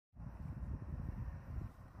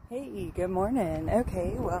Hey, good morning.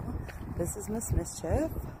 Okay, well, this is Miss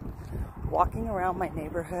Mischief walking around my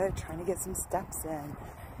neighborhood trying to get some steps in.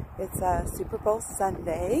 It's Super Bowl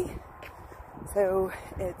Sunday, so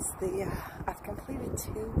it's I've completed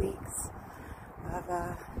 2 weeks of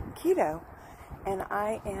keto, and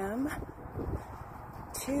I am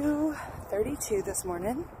 232 this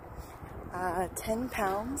morning, 10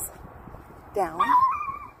 pounds down.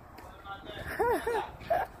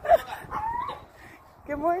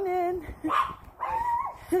 Good morning.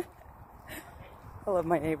 I love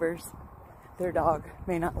my neighbors. Their dog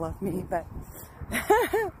may not love me, but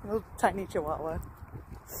little tiny chihuahua.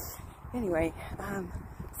 Anyway,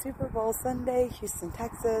 Super Bowl Sunday, Houston,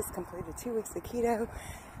 Texas, completed 2 weeks of keto,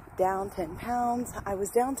 down 10 pounds. I was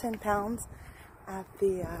down 10 pounds at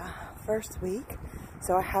the first week,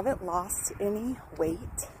 so I haven't lost any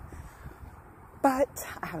weight, but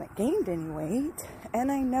I haven't gained any weight,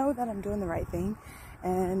 and I know that I'm doing the right thing.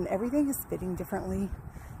 And everything is fitting differently,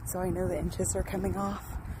 so I know the inches are coming off.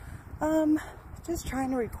 Just trying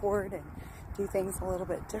to record and do things a little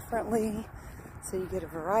bit differently, so you get a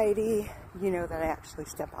variety. You know that I actually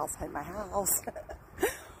step outside my house.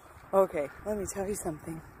 Okay, let me tell you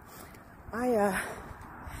something. I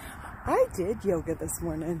did yoga this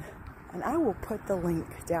morning, and I will put the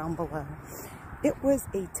link down below. It was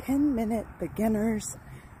a 10-minute beginner's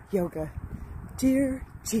yoga. Dear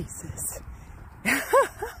Jesus.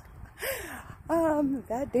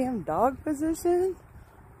 That damn dog position,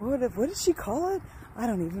 what did she call it? I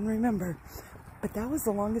don't even remember, but that was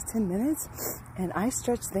the longest 10 minutes, and I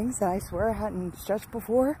stretched things that I swear I hadn't stretched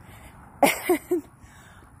before, and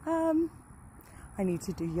I need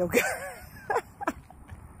to do yoga.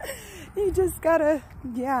 You just gotta,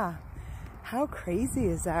 yeah, how crazy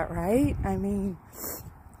is that, right? I mean,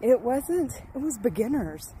 it was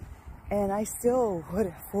beginners, and I still,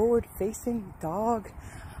 forward-facing dog,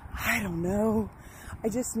 I don't know. I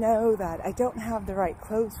just know that I don't have the right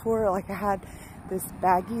clothes for it. Like, I had this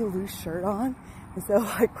baggy, loose shirt on, and so,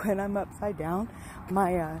 like, when I'm upside down,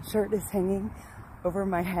 my shirt is hanging over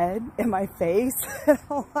my head and my face, and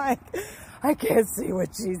I'm like, I can't see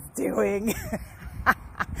what she's doing.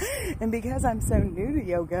 And because I'm so new to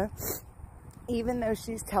yoga, even though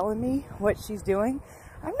she's telling me what she's doing,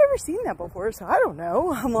 I've never seen that before, so I don't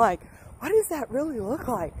know. I'm like, what does that really look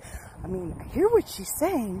like? I mean, I hear what she's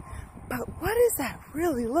saying, but what does that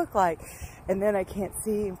really look like? And then I can't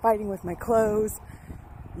see. I'm fighting with my clothes.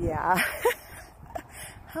 Yeah.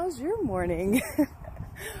 How's your morning?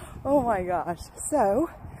 Oh my gosh. So,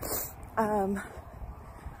 I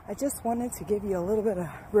just wanted to give you a little bit of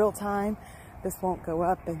real time. This won't go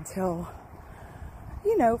up until,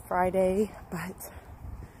 you know, Friday, but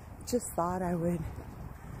just thought I would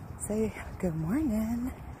say good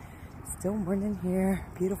morning. Still morning here,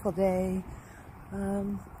 beautiful day.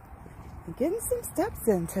 I'm getting some steps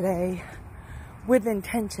in today with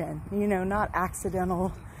intention, you know, not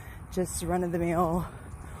accidental, just run-of-the-mill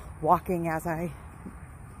walking as I,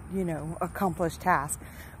 you know, accomplish tasks,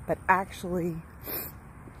 but actually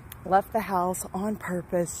left the house on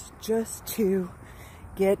purpose just to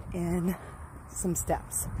get in some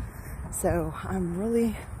steps. So I'm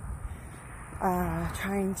really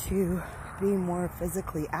trying to be more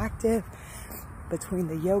physically active between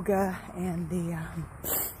the yoga and the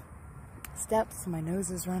steps. My nose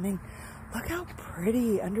is running. Look how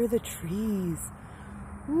pretty under the trees.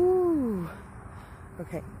 Ooh.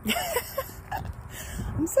 Okay.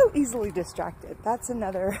 I'm so easily distracted. That's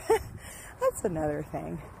another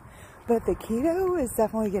thing. But the keto is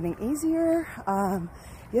definitely getting easier.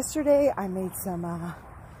 Yesterday I made some I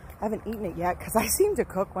haven't eaten it yet because I seem to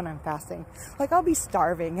cook when I'm fasting. Like, I'll be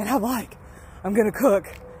starving and I'm like, I'm gonna cook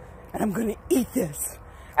and I'm gonna eat this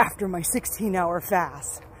after my 16-hour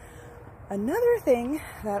fast. Another thing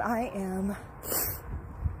that I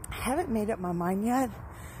haven't made up my mind yet.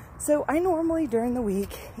 So I normally during the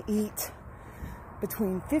week eat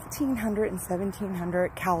between 1,500 and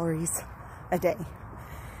 1,700 calories a day.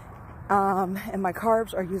 And my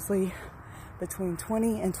carbs are usually between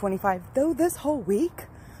 20 and 25, though this whole week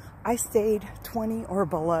I stayed 20 or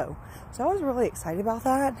below. So I was really excited about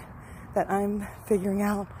that I'm figuring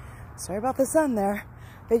out, sorry about the sun there,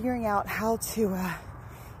 figuring out how to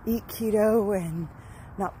eat keto and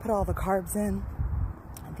not put all the carbs in.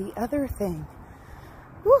 The other thing,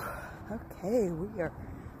 whew, okay, we are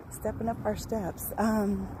stepping up our steps.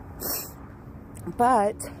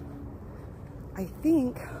 But I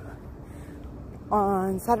think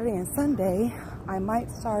on Saturday and Sunday, I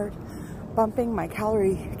might start bumping my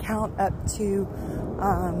calorie count up to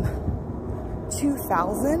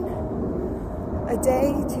 2,000 a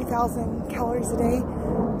day, 2,000 calories a day,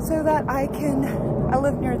 so that I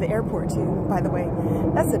live near the airport too, by the way.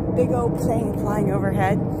 That's a big old plane flying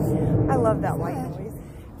overhead. I love that white noise.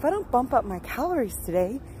 If I don't bump up my calories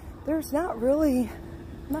today, there's not really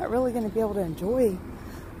going to be able to enjoy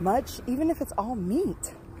much, even if it's all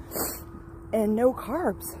meat and no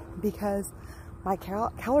carbs, because my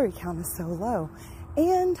calorie count is so low.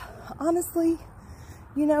 And honestly,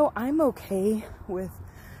 you know, I'm okay with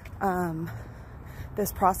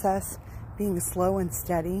this process being slow and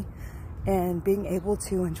steady and being able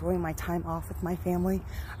to enjoy my time off with my family.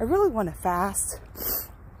 I really want to fast,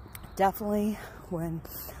 definitely when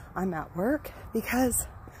I'm at work, because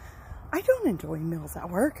I don't enjoy meals at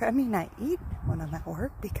work. I mean, I eat when I'm at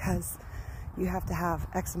work because you have to have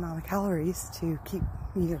X amount of calories to keep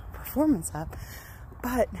your performance up.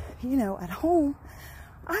 But, you know, at home,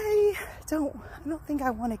 I don't think I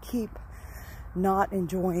want to keep not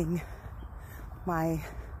enjoying my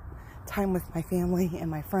time with my family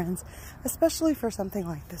and my friends, especially for something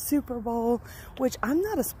like the Super Bowl, which I'm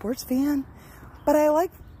not a sports fan, but I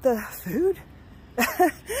like the food.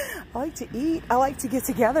 I like to eat. I like to get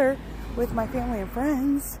together with my family and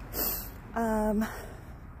friends.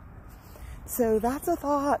 So that's a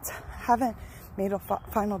thought. Haven't made a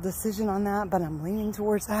final decision on that, but I'm leaning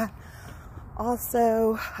towards that.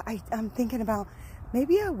 Also, I'm thinking about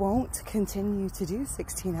maybe I won't continue to do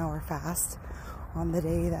 16-hour fast on the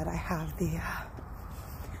day that I have the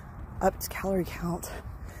upped calorie count,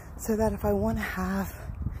 so that if I want to have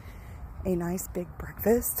a nice big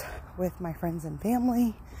breakfast with my friends and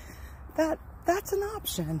family, that's an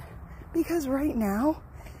option. Because right now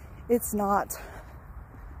it's not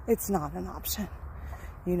an option.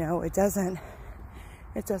 You know, it doesn't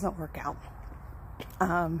work out.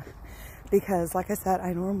 Because like I said,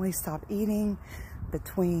 I normally stop eating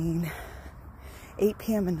between 8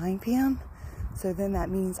 p.m. and 9 p.m. So then that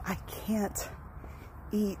means I can't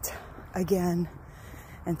eat again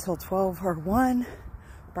until 12 or 1.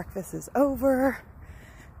 Breakfast is over.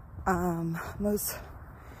 Most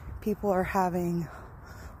people are having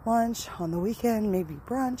lunch on the weekend, maybe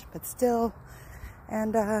brunch, but still.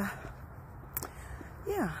 And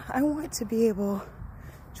yeah, I want to be able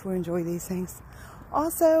to enjoy these things.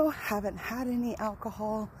 Also, haven't had any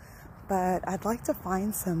alcohol, but I'd like to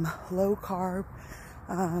find some low carb.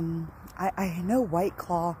 I know White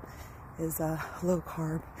Claw is a low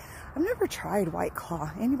carb. I've never tried White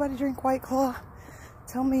Claw. Anybody drink White Claw?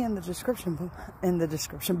 Tell me in the description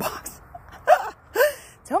box.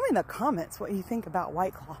 Tell me in the comments what you think about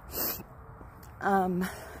White Claw.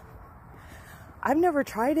 I've never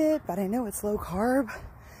tried it, but I know it's low carb,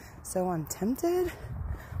 so I'm tempted.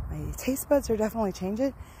 My taste buds are definitely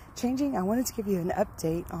changing. I wanted to give you an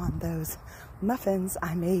update on those muffins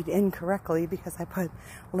I made incorrectly because I put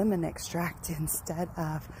lemon extract instead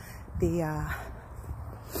of the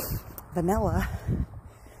vanilla.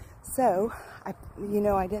 So, I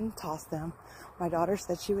didn't toss them. My daughter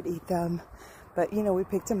said she would eat them, but, you know, we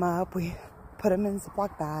picked them up. We put them in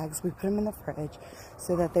Ziploc bags. We put them in the fridge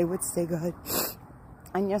so that they would stay good.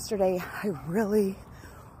 And yesterday, I really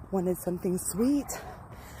wanted something sweet.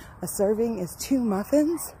 A serving is 2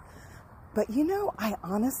 muffins, but, you know, I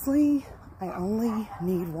only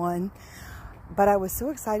need 1. But I was so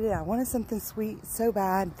excited. I wanted something sweet so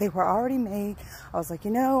bad. They were already made. I was like,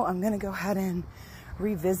 you know, I'm going to go ahead and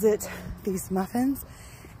revisit these muffins.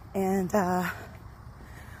 And I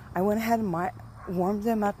went ahead and warmed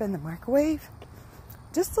them up in the microwave.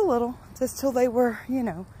 Just a little. Just till they were, you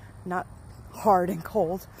know, not hard and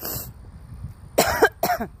cold.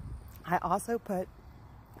 I also put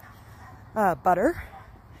butter.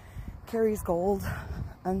 Carrie's Gold.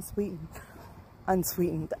 Unsalted.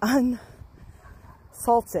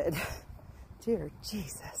 Dear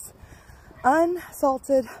Jesus.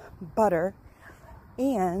 Unsalted butter.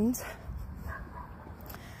 And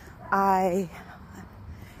I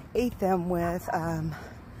ate them with a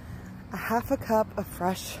half a cup of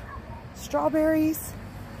fresh strawberries.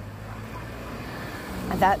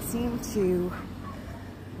 And that seemed to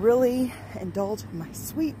really indulge in my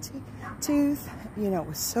sweet tooth. You know, it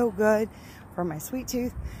was so good for my sweet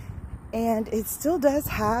tooth. And it still does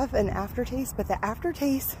have an aftertaste, but the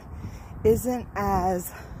aftertaste isn't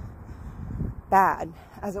as bad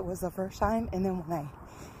as it was the first time. And then when I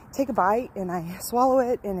take a bite and I swallow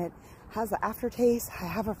it and it has the aftertaste, I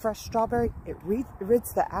have a fresh strawberry, it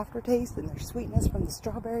rids the aftertaste and there's sweetness from the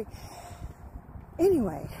strawberry.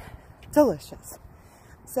 Anyway, delicious.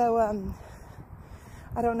 So,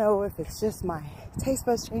 I don't know if it's just my taste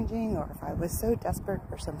buds changing or if I was so desperate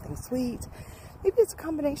for something sweet. Maybe it's a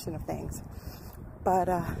combination of things. But,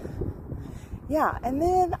 yeah. And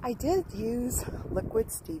then I did use liquid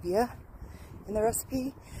stevia in the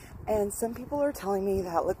recipe. And some people are telling me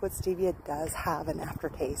that liquid stevia does have an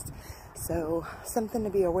aftertaste. So something to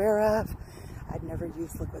be aware of. I'd never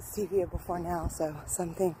used liquid stevia before now, so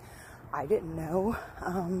something I didn't know.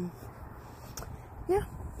 Yeah.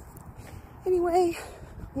 Anyway,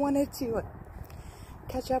 wanted to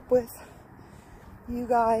catch up with you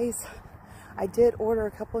guys. I did order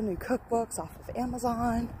a couple of new cookbooks off of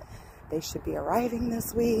Amazon. They should be arriving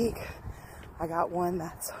this week. I got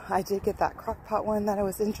one I did get that crock pot one that I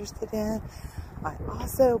was interested in. I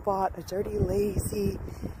also bought a Dirty Lazy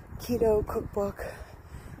Keto cookbook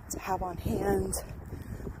to have on hand.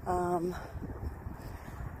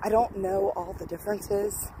 I don't know all the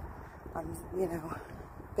differences. You know,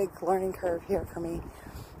 big learning curve here for me,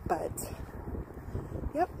 but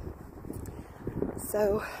yep.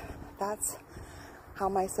 So that's how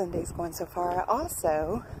my Sunday's going so far. I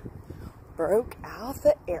also broke out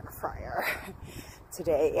the air fryer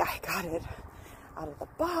today. I got it out of the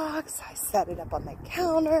box. I set it up on the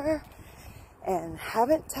counter and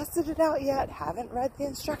haven't tested it out yet. Haven't read the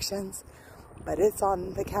instructions, but it's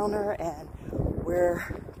on the counter and we're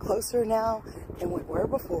closer now than we were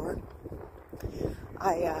before.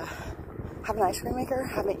 I have an ice cream maker.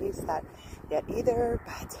 Haven't used that yet either,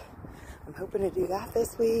 but I'm hoping to do that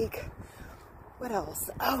this week. What else?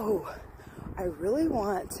 Oh, I really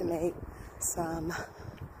want to make some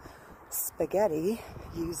spaghetti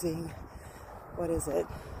using, what is it?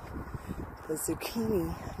 The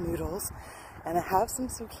zucchini noodles. And I have some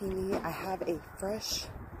zucchini. I have a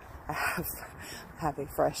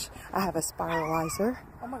spiralizer.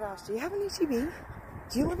 Oh my gosh, do you have an HEB?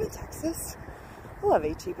 Do you live in Texas? I love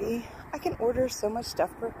HEB. I can order so much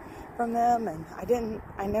stuff from them, and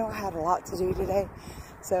I know I had a lot to do today,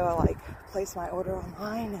 so I placed my order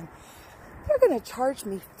online, and they're gonna charge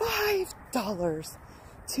me $5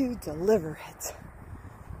 to deliver it.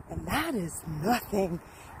 And that is nothing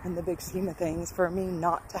in the big scheme of things for me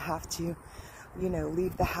not to have to, you know,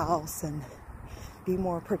 leave the house and be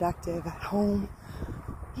more productive at home.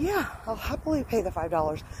 Yeah, I'll happily pay the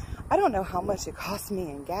 $5. I don't know how much it costs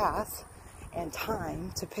me in gas and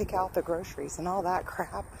time to pick out the groceries and all that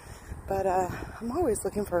crap, but I'm always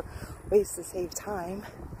looking for ways to save time,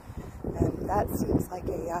 and that seems like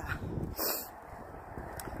a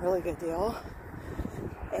really good deal.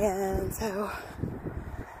 And so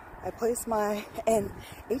I placed and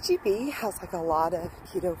HEB has a lot of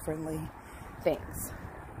keto friendly things,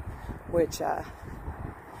 which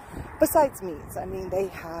besides meats, I mean, they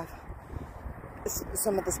have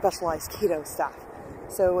some of the specialized keto stuff,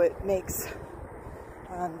 so it makes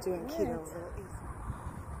doing keto real easy.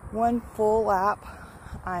 One full lap,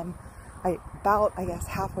 I'm about, I guess,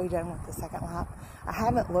 halfway done with the second lap. I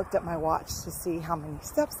haven't looked at my watch to see how many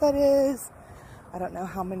steps that is. I don't know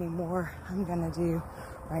how many more I'm gonna do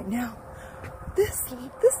right now. This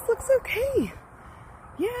looks okay.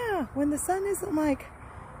 Yeah, when the sun isn't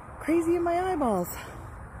crazy in my eyeballs.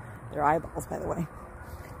 They're eyeballs, by the way.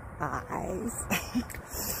 Eyes.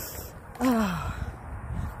 Oh,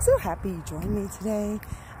 so happy you joined me today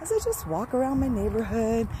as I just walk around my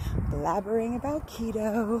neighborhood blabbering about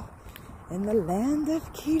keto. In the land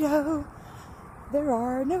of keto, there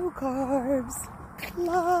are no carbs.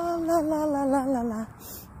 La la la la la la la.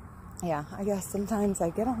 Yeah, I guess sometimes I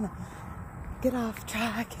get off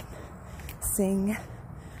track and sing.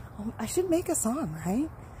 I should make a song, right?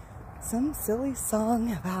 Some silly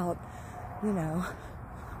song about, you know,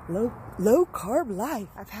 low carb life.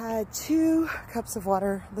 I've had 2 cups of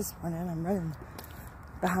water this morning. I'm running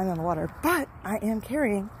behind on the water, but I am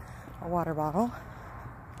carrying a water bottle,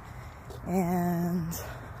 and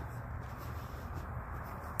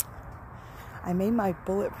I made my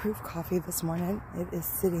bulletproof coffee this morning. It is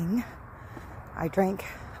sitting. I drank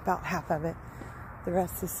about half of it. The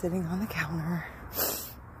rest is sitting on the counter.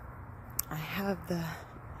 I have the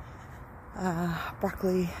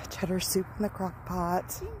broccoli cheddar soup in the crock pot. I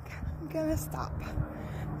think I'm gonna stop.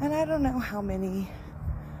 And I don't know how many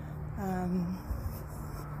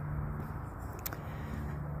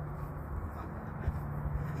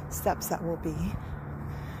steps that will be,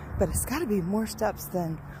 but it's got to be more steps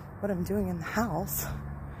than what I'm doing in the house,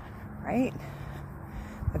 right?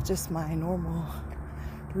 Of just my normal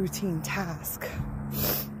routine task,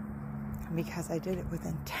 because I did it with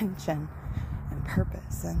intention and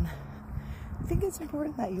purpose. And I think it's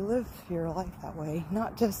important that you live your life that way,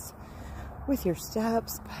 not just with your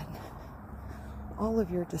steps, but all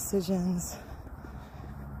of your decisions.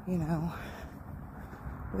 You know,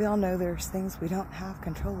 we all know there's things we don't have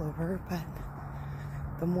control over, but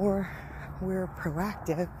the more we're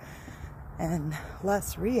proactive and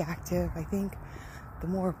less reactive, I think the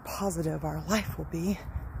more positive our life will be.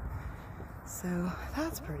 So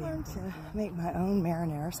that's pretty important to make my own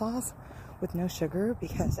marinara sauce with no sugar,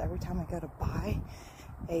 because every time I go to buy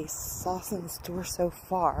a sauce in the store so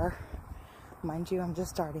far, mind you, I'm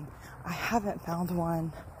just starting, I haven't found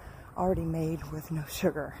one already made with no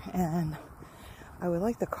sugar. And I would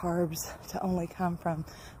like the carbs to only come from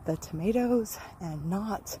the tomatoes and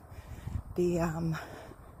not the,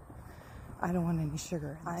 I don't want any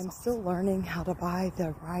sugar. I'm still learning how to buy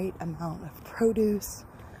the right amount of produce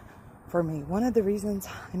for me. One of the reasons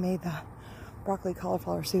I made the broccoli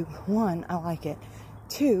cauliflower soup, one, I like it.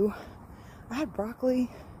 Two, I had broccoli,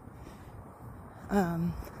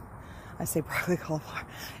 I say broccoli cauliflower.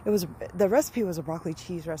 It was, the recipe was a broccoli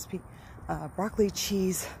cheese recipe, broccoli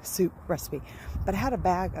cheese soup recipe. But I had a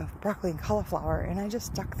bag of broccoli and cauliflower, and I just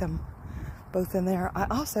stuck them both in there. I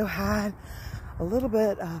also had a little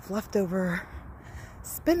bit of leftover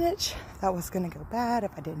spinach that was going to go bad if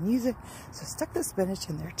I didn't use it, so I stuck the spinach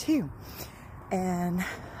in there too. And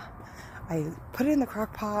I put it in the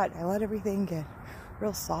crock pot. I let everything get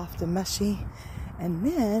real soft and mushy, and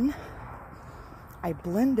then I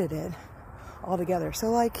blended it all together. So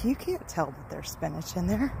like, you can't tell that there's spinach in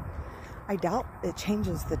there. I doubt it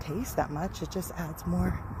changes the taste that much. It just adds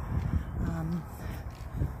more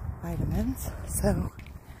vitamins. So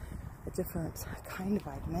a different kind of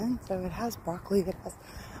vitamin. So it has broccoli. It has,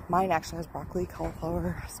 mine actually has broccoli,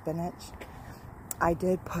 cauliflower, spinach. I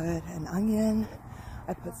did put an onion.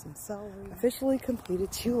 I put some celery. Officially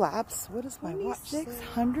completed 2 laps. What is my watch?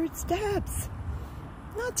 600 steps.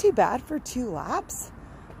 Not too bad for 2 laps.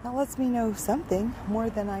 That lets me know something more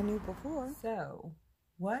than I knew before. So,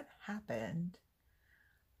 what happened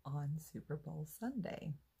on Super Bowl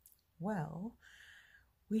Sunday? Well,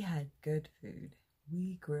 we had good food.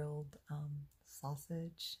 We grilled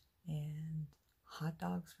sausage and hot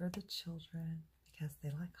dogs for the children because they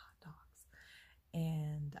like hot dogs,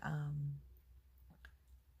 and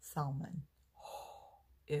salmon. Oh,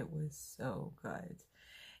 it was so good.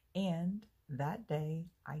 And that day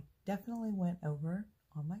I definitely went over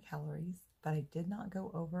on my calories, but I did not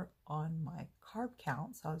go over on my carb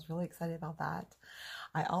count, so I was really excited about that.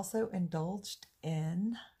 I also indulged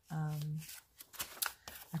in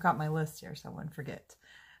I've got my list here so I wouldn't forget.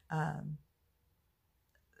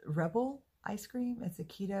 Rebel ice cream. It's a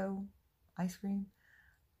keto ice cream.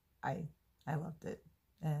 I loved it,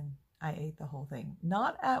 and I ate the whole thing.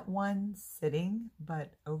 Not at one sitting,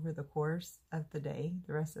 but over the course of the day,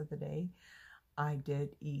 the rest of the day, I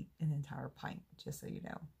did eat an entire pint, just so you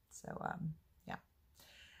know. So, yeah.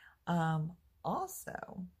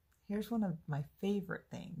 Also, here's one of my favorite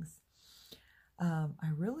things.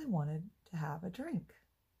 I really wanted to have a drink,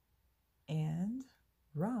 and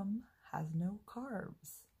rum has no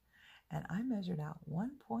carbs. And I measured out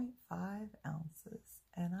 1.5 ounces,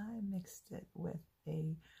 and I mixed it with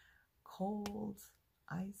a cold,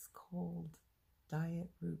 ice cold diet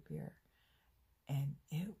root beer, and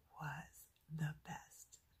it was the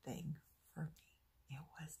best thing for me. It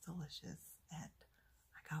was delicious, and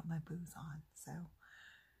I got my booze on, so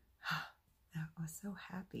I was so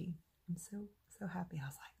happy. I'm so happy. I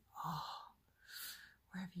was like, oh,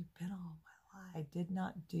 where have you been all my life? I did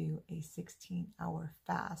not do a 16-hour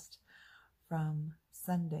fast from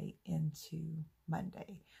Sunday into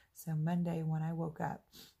Monday. So Monday when I woke up,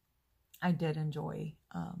 I did enjoy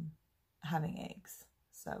having eggs.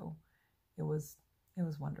 So it was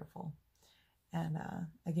wonderful. And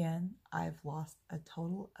again, I've lost a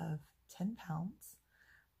total of 10 pounds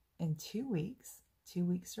in 2 weeks. 2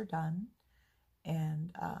 weeks are done,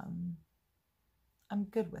 and I'm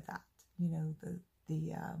good with that. You know,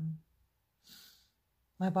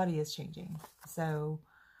 my body is changing. So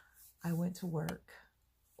I went to work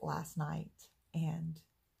last night, and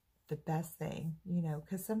the best thing, you know,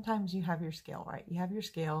 because sometimes you have your scale, right? You have your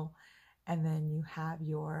scale, and then you have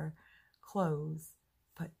your clothes.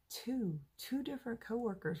 But two different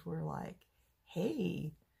coworkers were like,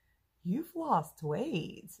 hey, you've lost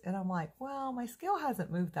weight. And I'm like, well, my scale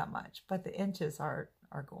hasn't moved that much, but the inches are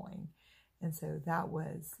going. And so that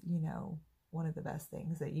was, you know, one of the best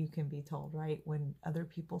things that you can be told, right? When other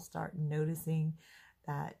people start noticing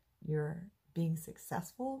that you're being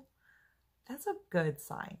successful, that's a good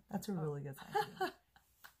sign. That's a really good sign.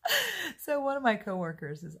 So one of my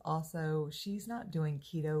coworkers is also, she's not doing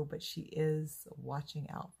keto, but she is watching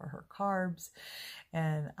out for her carbs.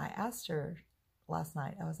 And I asked her last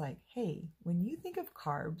night, I was like, hey, when you think of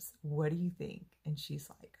carbs, what do you think? And she's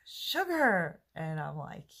like, sugar. And I'm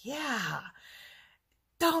like, yeah,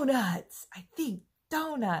 donuts. I think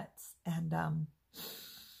donuts. And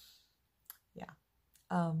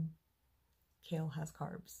kale has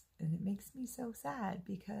carbs, and it makes me so sad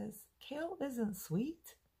because kale isn't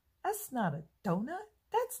sweet. That's not a donut.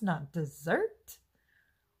 That's not dessert.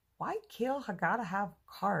 Why kale gotta have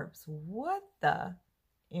carbs? What the?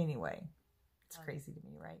 Anyway, it's crazy to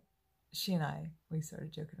me, right? She and I, we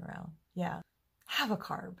started joking around. Yeah, have a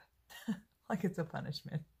carb. Like it's a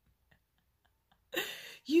punishment.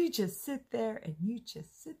 You just sit there and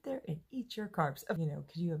eat your carbs. You know,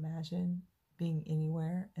 could you imagine being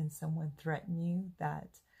anywhere and someone threaten you that,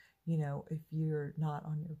 you know, if you're not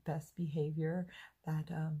on your best behavior,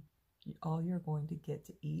 that all you're going to get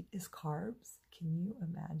to eat is carbs? Can you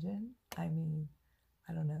imagine? I mean,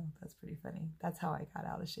 I don't know. That's pretty funny. That's how I got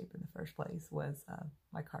out of shape in the first place, was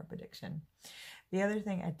my carb addiction. The other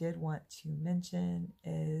thing I did want to mention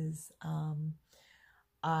is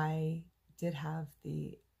I did have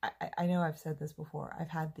I know I've said this before, I've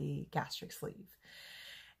had the gastric sleeve.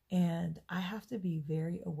 And I have to be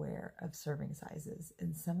very aware of serving sizes.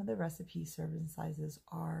 And some of the recipe serving sizes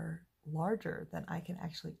are larger than I can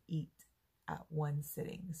actually eat at one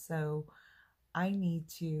sitting. So I need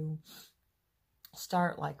to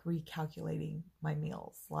start like recalculating my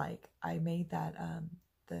meals. Like I made that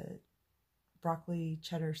the broccoli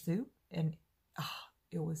cheddar soup, and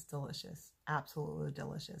it was delicious, absolutely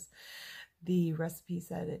delicious. The recipe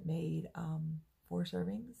said it made 4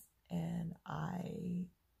 servings, and I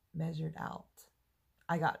measured out.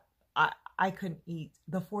 I couldn't eat.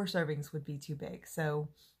 The 4 servings would be too big, so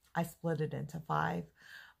I split it into 5.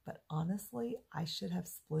 But honestly, I should have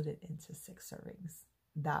split it into 6 servings.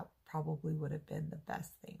 That probably would have been the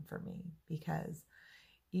best thing for me, because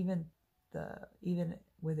even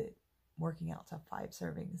with it working out to 5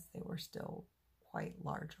 servings, they were still quite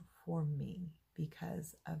large for me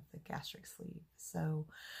because of the gastric sleeve. So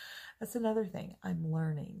that's another thing I'm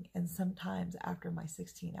learning. And sometimes after my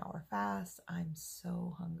 16-hour fast, I'm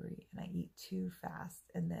so hungry and I eat too fast,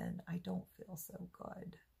 and then I don't feel so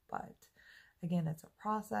good. But again, it's a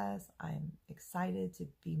process. I'm excited to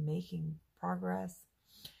be making progress,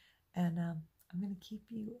 and I'm going to keep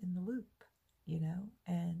you in the loop, you know.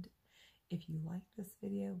 And if you like this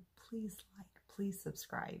video, please like, please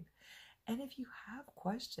subscribe. And if you have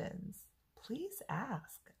questions, please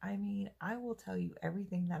ask. I mean, I will tell you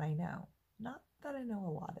everything that I know. Not that I know a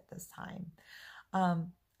lot at this time.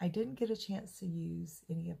 I didn't get a chance to use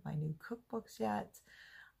any of my new cookbooks yet.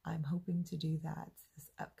 I'm hoping to do that this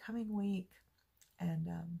upcoming week. And,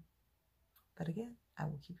 but again, I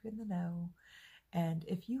will keep you in the know. And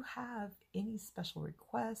if you have any special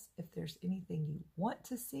requests, if there's anything you want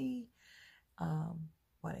to see,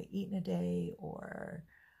 what I eat in a day, or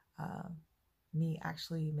me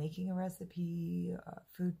actually making a recipe,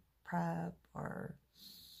 food prep, or,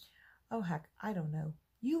 oh heck, I don't know.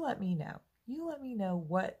 You let me know. You let me know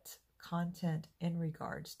what content in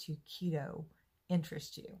regards to keto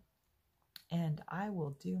interests you. And I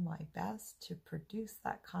will do my best to produce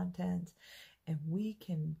that content, and we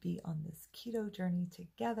can be on this keto journey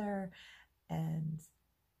together and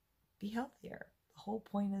be healthier. The whole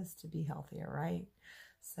point is to be healthier, right?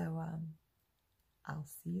 So I'll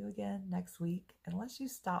see you again next week, unless you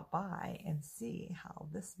stop by and see how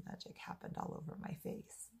this magic happened all over my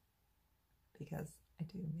face, because I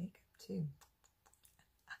do makeup too.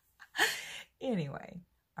 Anyway,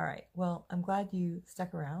 all right. Well, I'm glad you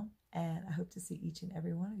stuck around, and I hope to see each and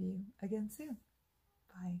every one of you again soon.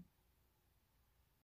 Bye.